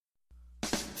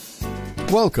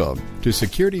Welcome to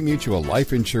Security Mutual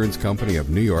Life Insurance Company of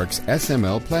New York's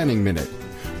SML Planning Minute,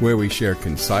 where we share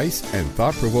concise and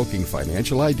thought-provoking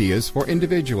financial ideas for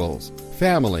individuals,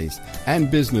 families, and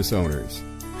business owners.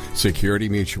 Security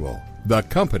Mutual, the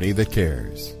company that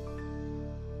cares.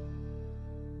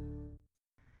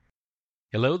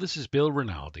 Hello, this is Bill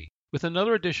Rinaldi with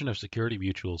another edition of Security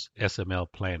Mutual's SML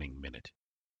Planning Minute.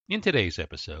 In today's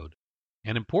episode,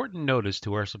 an important notice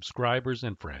to our subscribers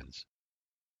and friends.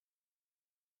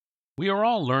 We are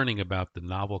all learning about the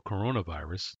novel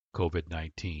coronavirus,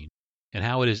 COVID-19, and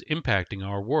how it is impacting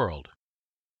our world.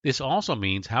 This also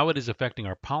means how it is affecting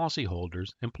our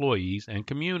policyholders, employees, and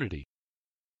community.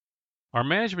 Our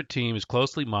management team is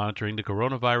closely monitoring the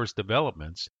coronavirus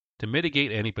developments to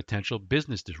mitigate any potential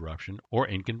business disruption or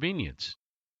inconvenience.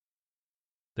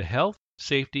 The health,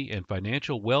 safety, and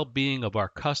financial well-being of our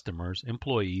customers,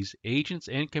 employees, agents,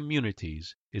 and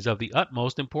communities is of the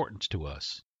utmost importance to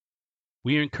us.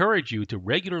 We encourage you to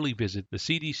regularly visit the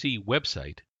CDC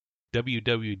website,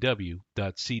 www.cdc.gov,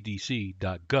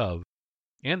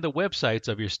 and the websites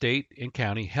of your state and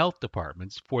county health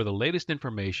departments for the latest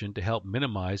information to help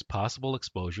minimize possible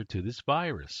exposure to this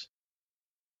virus.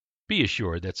 Be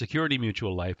assured that Security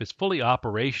Mutual Life is fully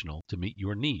operational to meet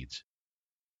your needs.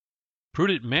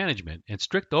 Prudent management and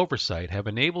strict oversight have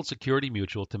enabled Security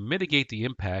Mutual to mitigate the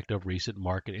impact of recent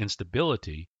market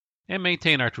instability and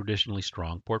maintain our traditionally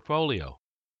strong portfolio.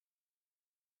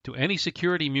 To any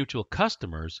Security Mutual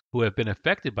customers who have been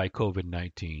affected by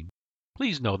COVID-19,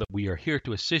 please know that we are here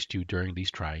to assist you during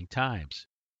these trying times.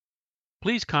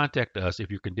 Please contact us if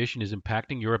your condition is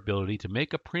impacting your ability to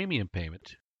make a premium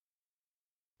payment.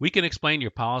 We can explain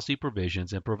your policy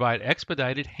provisions and provide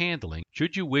expedited handling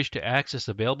should you wish to access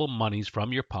available monies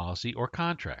from your policy or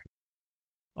contract.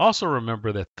 Also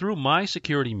remember that through My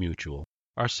Security Mutual,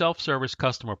 our self-service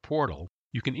customer portal,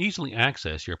 you can easily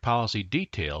access your policy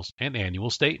details and annual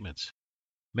statements,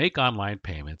 make online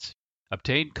payments,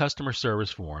 obtain customer service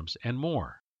forms, and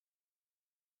more.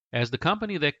 As the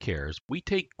company that cares, we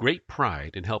take great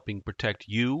pride in helping protect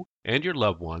you and your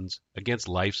loved ones against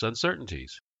life's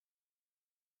uncertainties.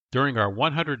 During our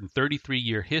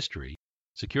 133-year history,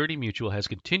 Security Mutual has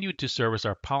continued to service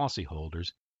our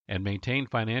policyholders and maintain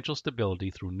financial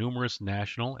stability through numerous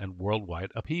national and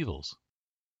worldwide upheavals.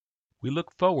 We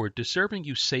look forward to serving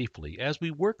you safely as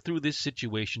we work through this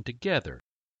situation together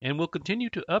and will continue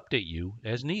to update you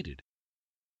as needed.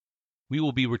 We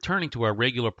will be returning to our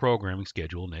regular programming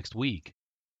schedule next week.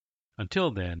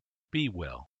 Until then, be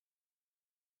well.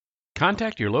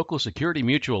 Contact your local Security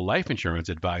Mutual life insurance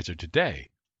advisor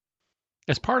today.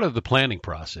 As part of the planning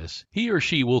process, he or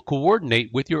she will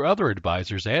coordinate with your other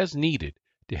advisors as needed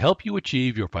to help you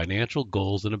achieve your financial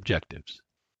goals and objectives.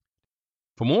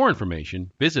 For more information,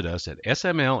 visit us at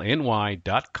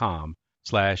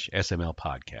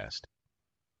smlny.com/smlpodcast.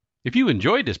 If you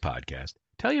enjoyed this podcast,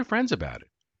 tell your friends about it,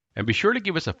 and be sure to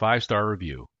give us a 5-star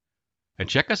review. And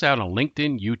check us out on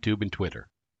LinkedIn, YouTube, and Twitter.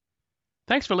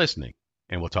 Thanks for listening,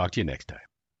 and we'll talk to you next time.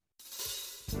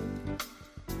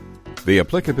 The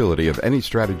applicability of any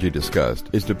strategy discussed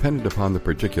is dependent upon the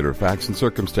particular facts and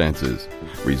circumstances.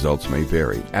 Results may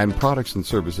vary, and products and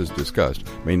services discussed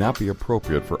may not be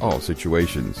appropriate for all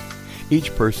situations.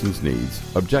 Each person's needs,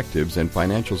 objectives, and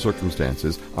financial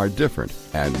circumstances are different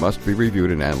and must be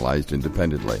reviewed and analyzed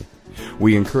independently.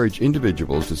 We encourage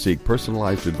individuals to seek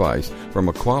personalized advice from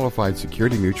a qualified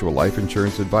Security Mutual life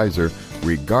insurance advisor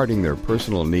regarding their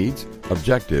personal needs,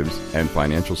 objectives, and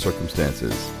financial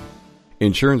circumstances.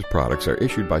 Insurance products are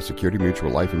issued by Security Mutual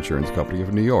Life Insurance Company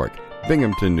of New York,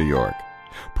 Binghamton, New York.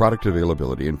 Product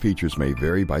availability and features may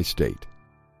vary by state.